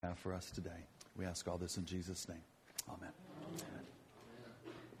For us today. We ask all this in Jesus' name. Amen. Amen.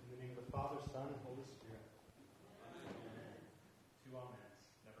 In the name of the Father, Son, and Holy Spirit. Amen. Two amens.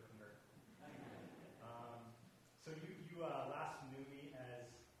 Never convert. So you last knew me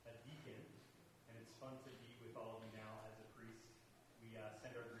as a deacon, and it's fun to be with all of you now as a priest. We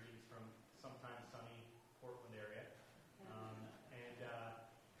send our greetings from sometimes sunny Portland area.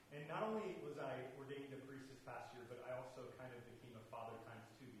 And not only was I ordained a priest this past year, but I also kind of became a father times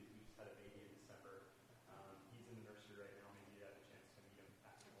two because we just had a baby in December. He's in the nursery right now. Maybe you had a chance to meet him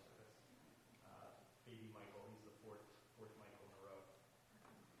after the service. Baby Michael, he's the fourth Michael in a row.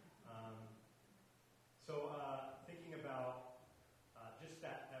 So thinking about just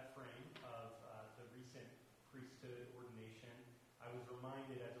that frame of the recent priesthood ordination, I was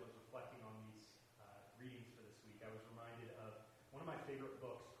reminded as I was reflecting on these readings for this week, I was reminded of one of my favorite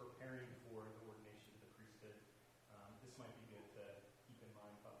books preparing for the ordination of the priesthood. This might be good to keep in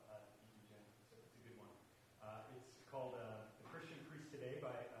mind, Jen. It's a good one. It's called The Christian Priest Today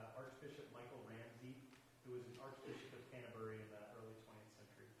by Archbishop Michael Ramsey, who was an Archbishop of Canterbury in the early 20th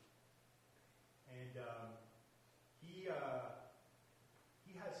century. And he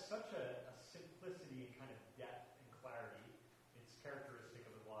has such a simplicity and kind of depth and clarity. It's characteristic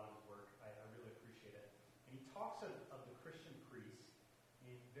of a lot of his work. I really appreciate it. And he talks of the Christian priest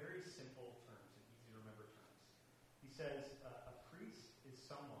in very simple terms and easy to remember terms. He says a priest is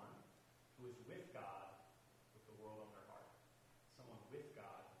someone who is with God with the world on their heart. Someone with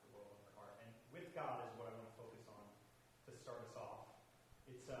God with the world on their heart. And with God is what I want to focus on to start us off.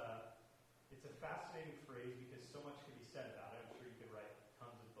 It's a fascinating phrase because so much can be said about it. I'm sure you could write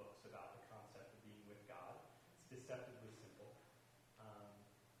tons of books about the concept of being with God. It's deceptively simple.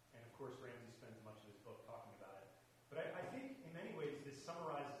 And of course, Ramsey spends much of his book talking about it. But I think in many ways this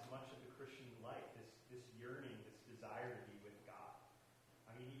summarizes much of the Christian life, this yearning, this desire to be with God.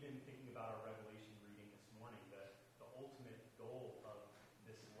 I mean, even thinking about our Revelation reading this morning, the ultimate goal of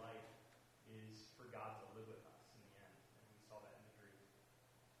this life is for God to live with us in the end. And we saw that imagery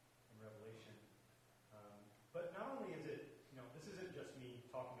in Revelation. But not only is it, this isn't just me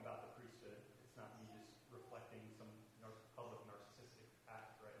talking about the priesthood. It's not me just reflecting some public narcissistic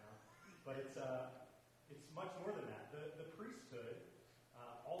act right now. But it's much more than that. The priesthood,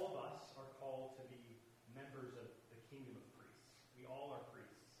 all of us are called to be members of the kingdom of priests. We all are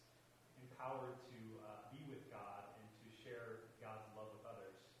priests, empowered to be with God and to share God's love with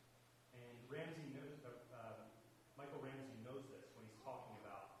others. And Michael Ramsey knows this when he's talking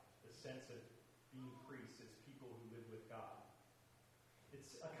about the sense of being priests as people who live with God.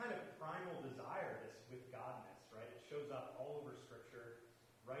 It's a kind of primal desire, this with Godness, right? It shows up all over Scripture,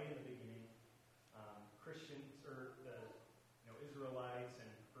 right in the beginning. Christians, or the Israelites and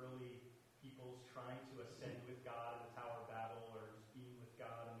early peoples trying to ascend with God in the Tower of Babel, or just being with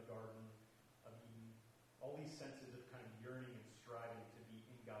God in the Garden of Eden. All these senses of kind of yearning and striving to be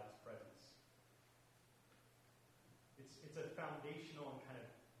in God's presence. It's a foundational and kind of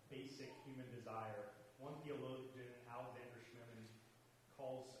basic human desire. One theologian, Alexander Schmemann,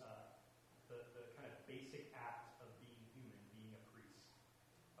 calls the kind of basic act of being human, being a priest,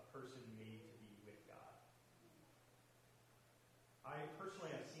 a person made to be with God. I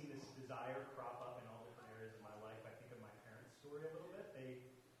personally have seen this desire crop up in all different areas of my life. I think of my parents' story a little bit.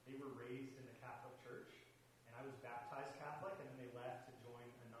 They were raised in the Catholic Church, and I was baptized Catholic, and then they left to join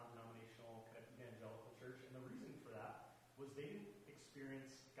a non-denominational kind of evangelical church. And the reason for that was they didn't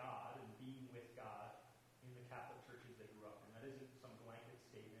experience God and being with God in the Catholic churches they grew up in. That isn't some blanket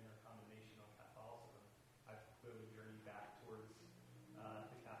statement or condemnation on Catholicism. I've clearly journeyed back towards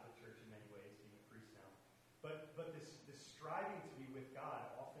the Catholic Church in many ways, being a priest now. But this striving to be with God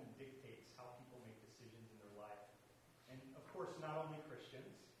often dictates how people make decisions in their life. And of course, not only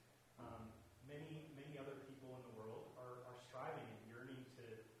Christians, many other people in the world are striving and yearning to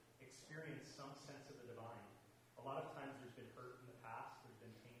experience some sense of the divine. A lot of times there's been hurt in the past, there's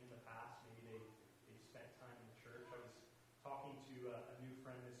been pain in the past, maybe they've spent time in the church. I was talking to a new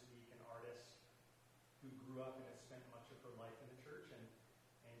friend this week, an artist who grew up and has spent much of her life in the church, and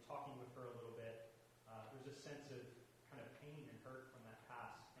talking with her a little bit, there's a sense of kind of pain and hurt from that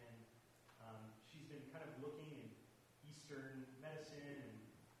past, and she's been kind of looking in Eastern medicine and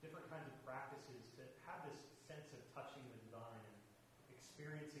different kinds of practices to have this sense of touching the divine and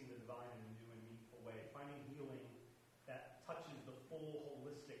experiencing the divine in a new and meaningful way, finding healing that touches the full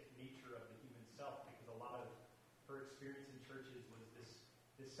holistic nature of the human self, because a lot of her experience in churches was this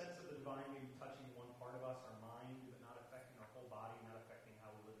sense of the divine maybe touching one part of us, our mind, but not affecting our whole body, not affecting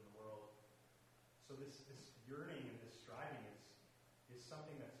how we live in the world. So this yearning and this striving is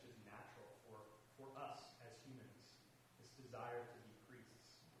something that's just natural for us as humans, this desire to be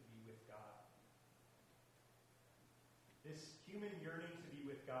priests. This human yearning to be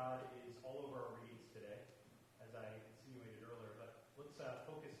with God is all over our readings today, as I insinuated earlier, but let's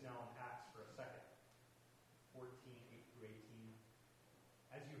focus now on Acts for a second. 14, 8 through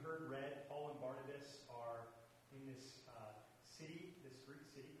 18. As you heard read, Paul and Barnabas are in this city, this Greek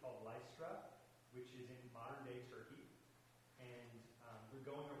city called Lystra, which is in modern-day Turkey. And they're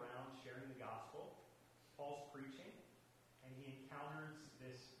going around sharing the gospel. Paul's preaching, and he encounters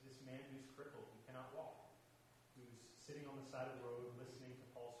this man who's crippled, who cannot walk, who's sitting on the side of the road listening to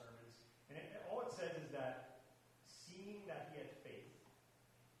Paul's sermons. And all it says is that, seeing that he had faith,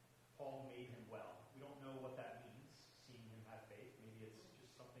 Paul made him well. We don't know what that means, seeing him have faith. Maybe it's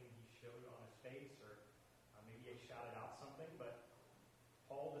just something he showed on his face, or maybe he shouted out something. But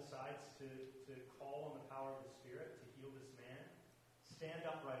Paul decides to call on the power of the Spirit to heal this man. Stand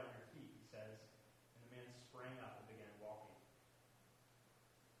upright on your feet, he says. And the man sprang up and began walking.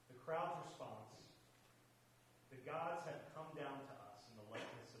 The crowd's response: the gods have come down to us in the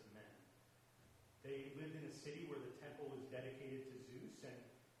likeness of men. They lived in a city where the temple was dedicated to Zeus, and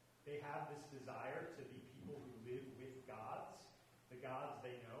they have this desire to be people who live with gods. The gods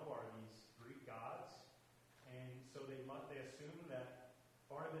they know are these Greek gods, and so they assume that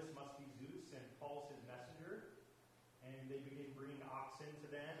Barnabas must be Zeus and Paul's his messenger, and they begin bringing oxen to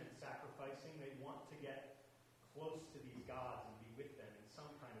them and sacrificing. They want to get close to these gods and be with them in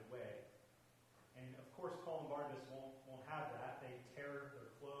some kind of way. And of course, Paul and Barnabas won't have that. They tear their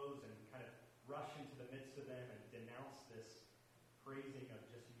clothes and kind of rush into the midst of them and denounce this praising of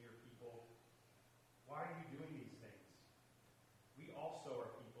just mere people. Why are you doing these things? We also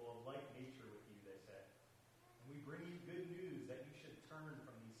are people of like nature with you, they said. And we bring you good news that you should turn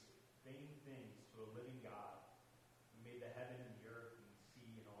from these vain things to a living God who made the heaven and the earth and the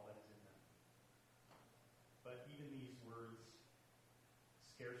sea and all that is in them. But even these words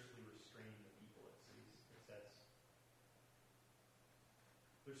scarcely restrain the people, it says.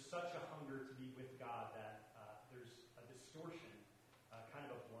 There's such a hunger to be with God that there's a distortion, kind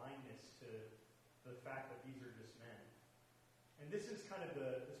of a blindness to the fact that these are just men. And this is kind of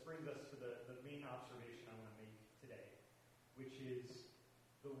this brings us to the main observation I want to make today, which is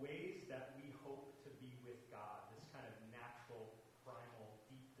the ways that we hope to be with God, this kind of natural, primal,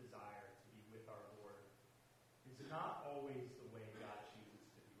 deep desire to be with our Lord, is not always the way God chooses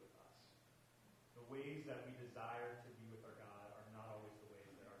to be with us. The ways that we desire to be with our God are not always the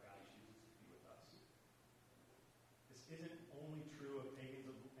ways that our God chooses to be with us. This isn't only true of pagans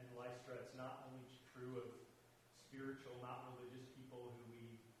and Lystra. It's not only true of spiritual, not religious people who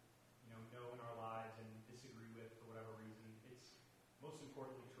we know in our lives and disagree with for whatever reason. It's most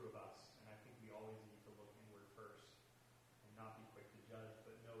importantly true of us. And I think we always need to look inward first and not be quick to judge,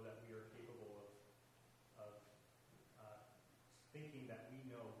 but know that we are capable of thinking that we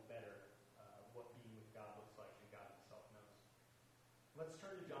know better what being with God looks like than God himself knows. Let's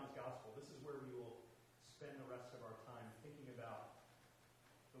turn to John's Gospel. This is where we will spend the rest of our time thinking about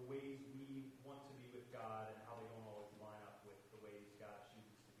the ways we want to be with God and how they don't always line up with the ways God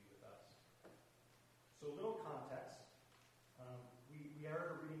chooses to be with us. So a little context. We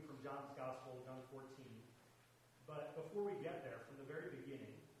heard a reading from John's Gospel, John 14. But before we get there, from the very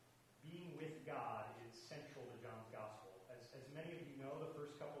beginning, being with God is central to John's Gospel. As many of you know, the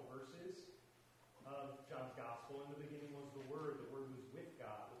first couple verses of John's Gospel, in the beginning was the Word was with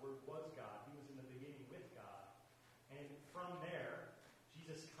God, the Word was God, he was in the beginning with God. And from there,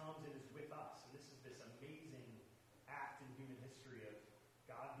 Jesus comes and is with us. And this is this amazing act in human history of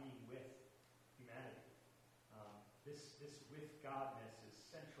God being with humanity. This with Godness is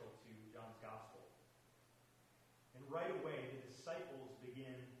central to John's Gospel. And right away, the disciples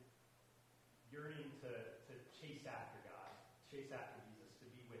begin yearning to chase after God, chase after Jesus, to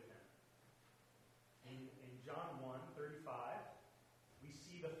be with him. In John 1:35, we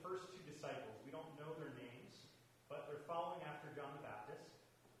see the first two disciples. We don't know their names, but they're following after John the Baptist.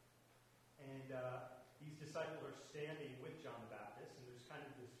 And these disciples are standing with John the Baptist, and there's kind of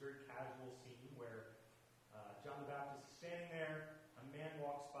this very casual scene where John the Baptist is standing there, a man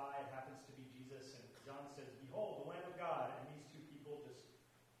walks by, it happens to be Jesus, and John says, "Behold, the Lamb of God," and these two people just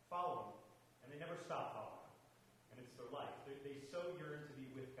follow him, and they never stop following him, and it's their life. They so yearn to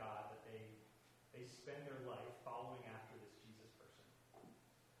be with God that they spend their life following after this Jesus person.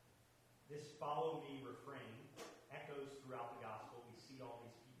 This follow me refrain echoes throughout the gospel. We see all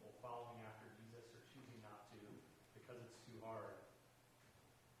these people following after Jesus or choosing not to because it's too hard.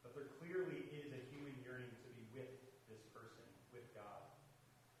 But there clearly is a human yearning to be with this person, with God.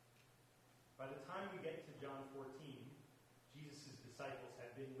 By the time we get to John 14, Jesus' disciples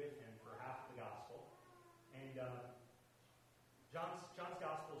have been with him for half the gospel. And John's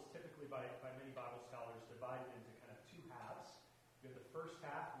gospel is typically, by many Bible scholars, divided into kind of two halves. first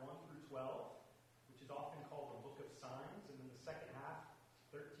half, 1 through 12, which is often called the Book of Signs, and then the second half,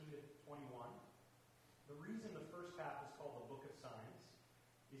 13 to 21. The reason the first half is called the Book of Signs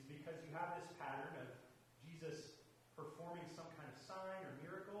is because you have this pattern of Jesus performing some kind of sign or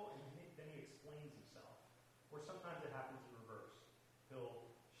miracle, and then he explains himself. Or sometimes it happens in reverse. He'll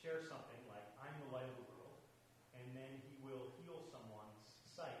share something like, I'm the light of the world, and then he will heal someone's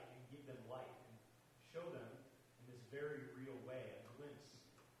sight and give them light and show them in this very real way a glimpse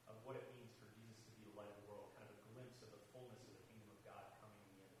of what it means for Jesus to be the light of the world, kind of a glimpse of the fullness of the kingdom of God coming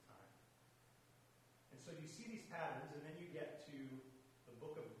in the end of time. And so you see these patterns, and then you get to the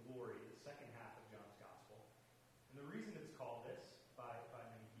book of glory, the second half of John's gospel. And the reason it's called this by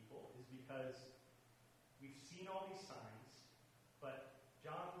many people is because we've seen all these signs, but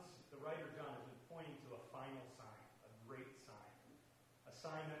the writer John has been pointing to a final sign, a great sign, a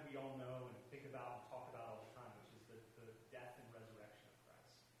sign that we all know and think about and talk about all the time, which is the death and resurrection of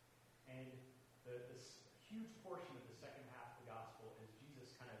Christ. And this huge portion of the second half of the gospel is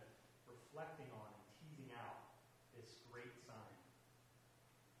Jesus kind of reflecting on and teasing out this great sign.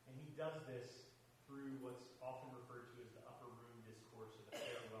 And he does this through what's often referred to as the upper room discourse or the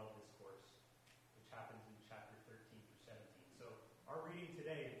farewell discourse, which happens in chapter 13 through 17. So our reading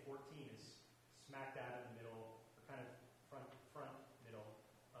today in 14 is smack dab in the middle, or kind of front middle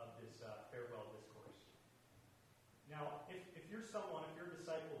of this farewell discourse. Now, if you're a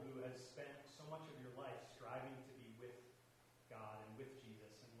disciple who has spent so much of your life striving to be with God and with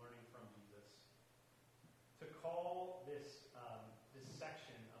Jesus and learning from Jesus, to call this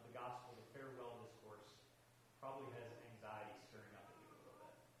section of the gospel the farewell discourse probably has anxiety stirring up in you a little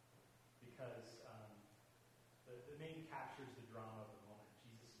bit, because the maybe captures the drama of the moment.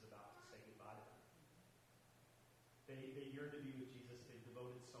 Jesus is about to say goodbye to them. They yearn to be with Jesus. They've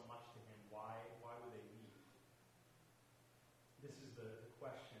devoted so much to him. Why would they leave? This is the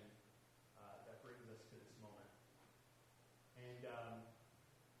question that brings us to this moment. And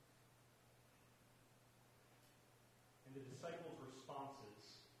the disciples'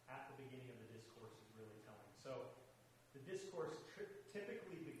 responses at the beginning of the discourse is really telling. So the discourse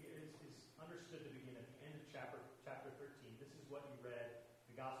typically is understood to begin at the end of chapter 13. This is what you read,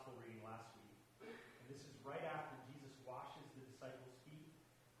 the gospel reading last week. And this is right after Jesus washes the disciples' feet.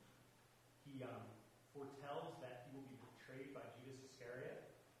 He foretells that he will be betrayed by Judas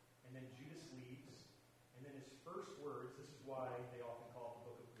Iscariot. And then Judas leaves. And then his first words, this is why they often call it the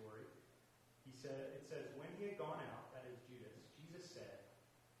Book of Glory. It says, when he had gone out, that is Judas, Jesus said,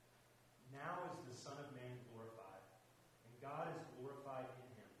 now is the Son of Man glorified, and God is glorified in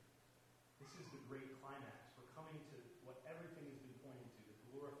him. This is the great climax. We're coming to what everything has been pointing to, the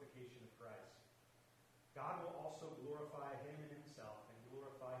glorification of Christ. God will also glorify him in himself and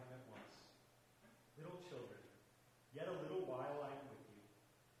glorify him at once. Little children, yet a little while I am with you.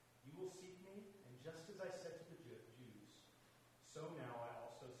 You will seek me, and just as I said to the Jews, so now I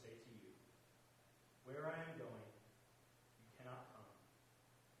also say to you, where I am going, you cannot come.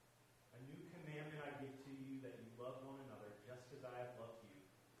 A new commandment I give to you, that you love one another, just as I have loved you.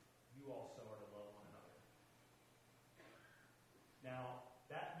 You also are to love one another. Now,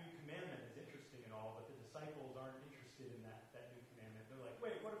 that new commandment is interesting and all, but the disciples aren't interested in that new commandment. They're like,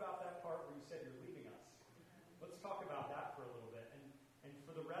 wait, what about that part where you said you're leaving us? Let's talk about that for a little bit. And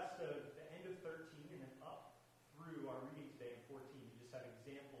for the rest of the end of 13 and then up through our reading today in 14, you just have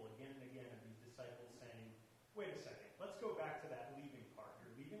example again and again of these disciples saying, wait a second, let's go back to that leaving part.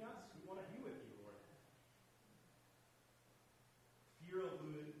 You're leaving us? We want to be with you, Lord. Fear of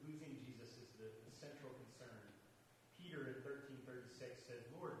losing Jesus is the central concern. Peter in 13:36 says,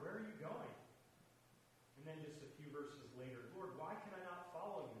 Lord, where are you going? And then just a few verses later, Lord, why can I not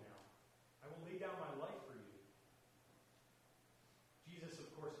follow you now? I will lay down my life for you. Jesus, of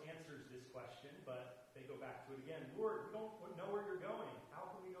course, answers this question, but they go back to it again. Lord, we don't know where you're going.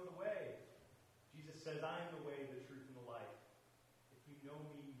 How can we know the way? Jesus says, I am the way, the truth, and the life. If you know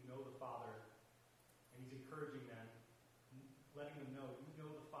me, you know the Father. And he's encouraging them, letting them know, you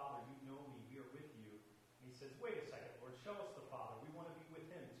know the Father, you know me, we are with you. And he says, wait a second, Lord, show us the Father. We want to be with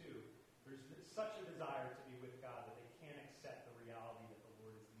him too. There's such a desire to be with God that they can't accept the reality that the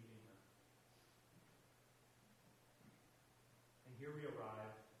Lord is leading them. And here we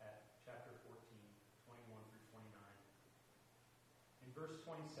arrive at chapter 14, 21 through 29. In verse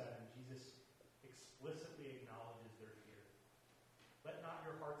 27, Jesus explicitly acknowledges their fear. Let not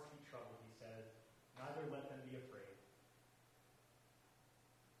your hearts be troubled, he said, neither let them be afraid.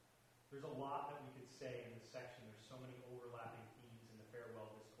 There's a lot that we could say in this section. There's so many overlapping themes in the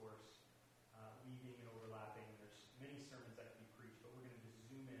farewell discourse, weaving and overlapping. There's many sermons that can be preached, but we're going to just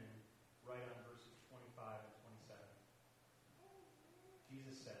zoom in right on verses 25 and 27.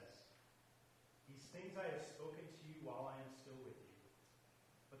 Jesus says, "These things I have spoken to you while I am still with you.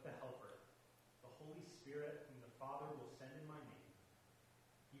 But the Helper, the Holy Spirit, whom the Father will send in my name,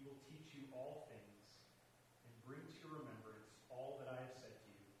 he will teach you all things and bring to your remembrance all that I have said to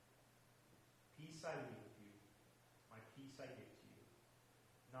you. Peace I leave with you, my peace I give to you.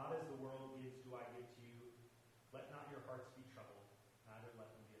 Not as the world gives do I give to you. Let not your hearts be troubled, neither let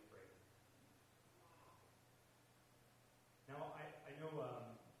them be afraid." Now, I know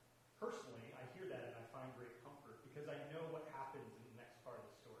personally, I hear that and I find great comfort because I know what happens in the next part of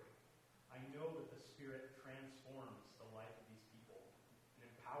the story. I know that the Spirit transforms the life of these people and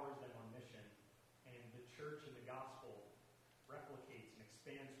empowers them on mission, and the church and the gospel replicates and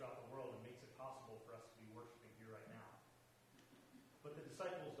expands throughout the world and makes it possible for us to be worshiping here right now. But the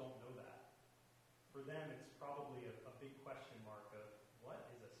disciples don't know that. For them, it's probably a big question mark of,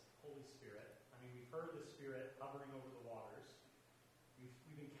 what is a Holy Spirit? I mean, we've heard the Spirit hovering over the waters.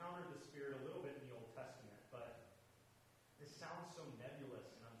 We've encountered the Spirit a little bit in the Old Testament, but this sounds so nebulous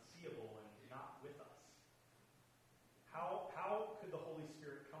and unseeable and not with us. How could the Holy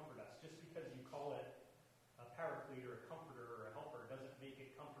Spirit comfort us? Just because you call it a paraclete or a comforter or a helper doesn't make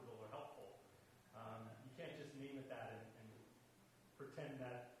it comfortable or helpful. You can't just name it that and pretend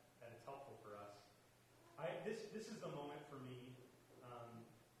that it's helpful for us. This is the moment for me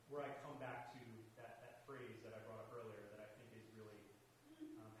where I come back to that phrase that I brought up earlier that I think is really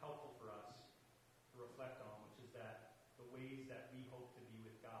helpful for us to reflect on, which is that the ways that we hope to be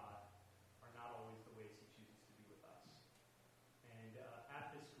with God are not always the ways he chooses to be with us. And at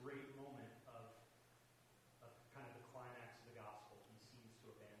this great moment of kind of the climax of the gospel, he seems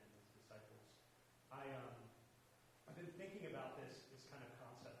to abandon his disciples. I've been thinking about this kind of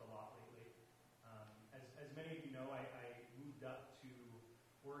concept a lot lately. As many of you know, I moved up to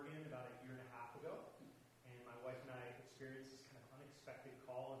Oregon about a year and a half ago, and my wife and I experienced this kind of unexpected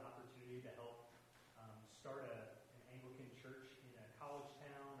call and opportunity to help start an Anglican church in a college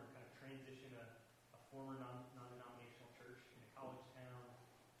town, or kind of transition a former non-denominational church in a college town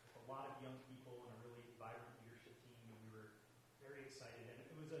with a lot of young people and a really vibrant leadership team, and we were very excited. And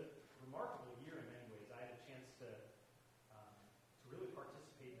it was a remarkable year in many ways. I had a chance to really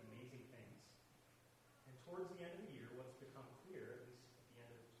participate in amazing things. And towards the end of the year, what's become clear, at least at the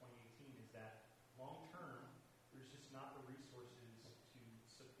end of 2018, is that long term, there's just not the resources to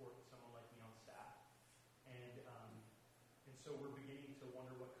support someone like me on staff. And so we're beginning to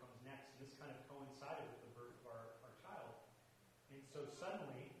wonder what comes next. And this kind of coincided with the birth of our child. And so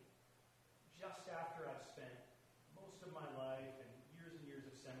suddenly, just after I've spent most of my life and years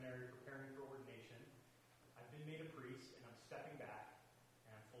of seminary preparing for ordination, I've been made a priest, and I'm stepping back,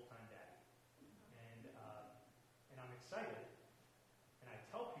 and I'm full-time daddy. And I'm excited, and I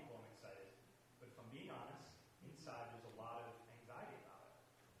tell people I'm excited, but if I'm being honest, inside there's a lot of anxiety about it.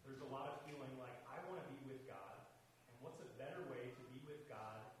 There's a lot of feeling like I want to be with God, and what's a better way to be with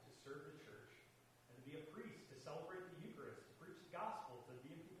God, to serve the church, and to be a priest, to celebrate the Eucharist, to preach the gospel, to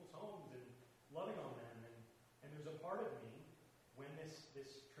be in people's homes and loving on them. And there's a part of me, when this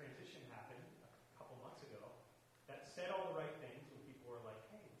transition happened a couple months ago, that said all the right things when people were like,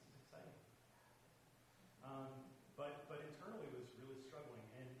 "Hey, this is exciting." But internally was really struggling,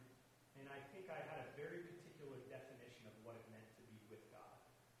 and I think I had a very particular definition of what it meant to be with God,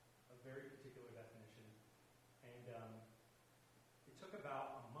 a very particular definition, and it took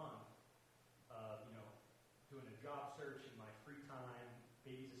about a month of doing a job search in my free time,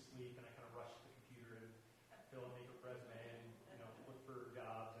 baby's asleep, and I kind of rushed to the computer and fill and make a resume and look for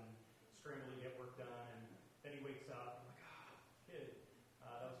jobs and scramble to get work done, and then he wakes up and I'm like, kid,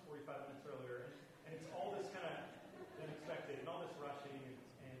 that was 45 minutes earlier, and it's all this kind of unexpected and all this rushing, and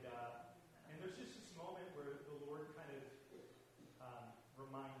there's just this moment where the Lord kind of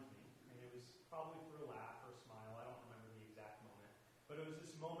reminds me, and it was probably for a laugh or a smile, I don't remember the exact moment, but it was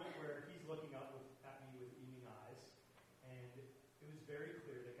this moment where he's looking up at me with beaming eyes, and it was very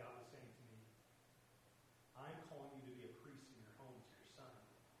clear that God was saying to me, "I'm calling you to be a priest in your home to your son,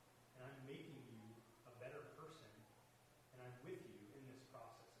 and I'm making you a better person, and I'm with you in this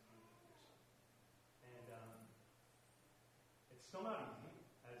process of making you your son." And it's still not easy,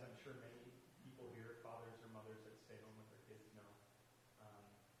 as I'm sure many people here, fathers or mothers that stay home with their kids know.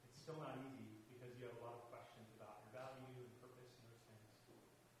 It's still not easy because you have a lot of questions about your value and purpose and those things.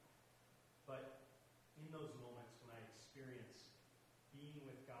 But in those moments when I experience being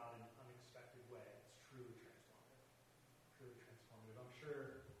with God in an unexpected way, it's truly transformative. Truly transformative. I'm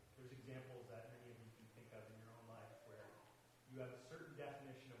sure there's examples that many of you can think of in your own life where you have a certain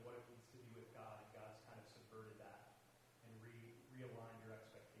definition of what it means to be with God, and God's kind of subverted that and realigned your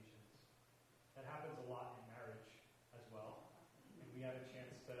expectations. That happens a lot in marriage as well. And we had a chance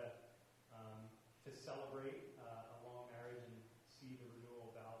celebrate a long marriage and see the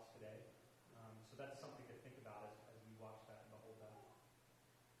renewal of vows today. So that's something to think about as we watch that and behold that.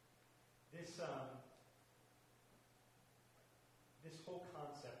 This whole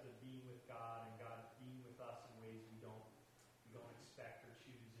concept of being with God and God being with us in ways we don't expect or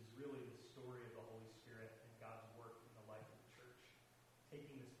choose is really the story of the Holy Spirit and God's work in the life of the church.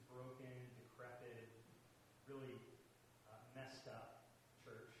 Taking this broken, decrepit, really messed up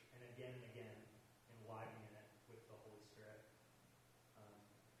church and again, enlivening it with the Holy Spirit.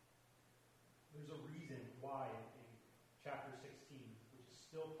 There's a reason why in chapter 16, which is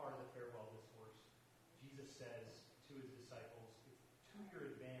still part of the farewell discourse, Jesus says to his disciples, "It's to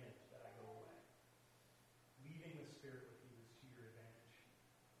your advantage that I go away. Leaving the Spirit with you is to your advantage."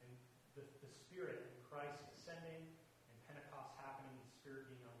 And the Spirit in Christ ascending and Pentecost happening, the Spirit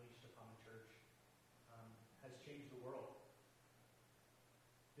being unleashed upon the church, has changed the world.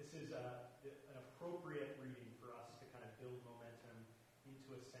 This is an appropriate reading for us to kind of build momentum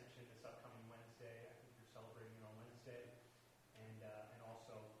into Ascension this upcoming Wednesday. I think you're celebrating it on Wednesday, and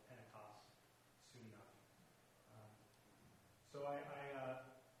also Pentecost soon enough. So I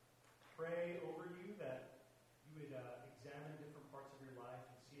pray over you that you would examine different parts of your life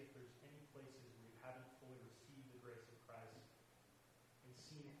and see if there's any places where you haven't fully received the grace of Christ and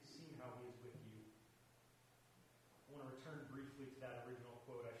seen how he is with you. I want to return briefly to that original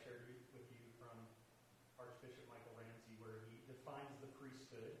quote I shared with you from Archbishop Michael Ramsey, where he defines the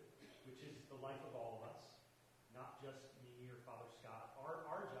priesthood, which is the life of all of us, not just me or Father Scott.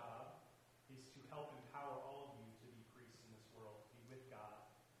 Our job is to help empower all of you to be priests in this world, to be with God,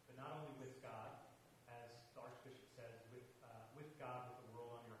 but not only with God, as the Archbishop says, with God with the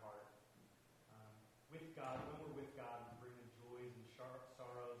world on your heart. With God, when we're with God, we bring the joys and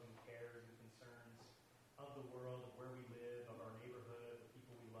sorrows and cares and concerns of the world, of where we live, of our neighborhood, the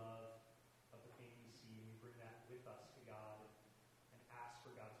people we love, of the things we see, and we bring that with us to God and ask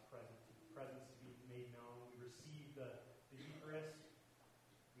for God's presence to be made known. We receive the Eucharist,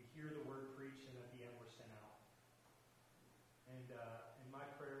 we hear the word preached, and at the end we're sent out. And my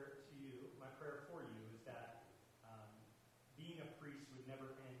prayer to you, my prayer for you is that being a priest would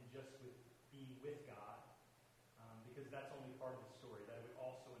never end just with being with God, because that's only part of the story, that it would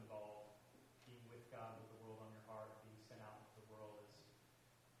also involve being with God with the world on your heart, being sent out into the world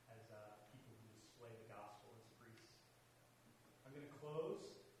as people who display the gospel as priests. I'm going to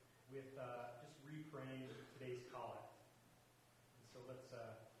close with just re-praying today's collect. And so let's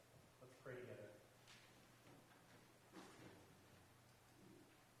pray together.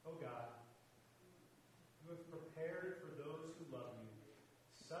 Oh God,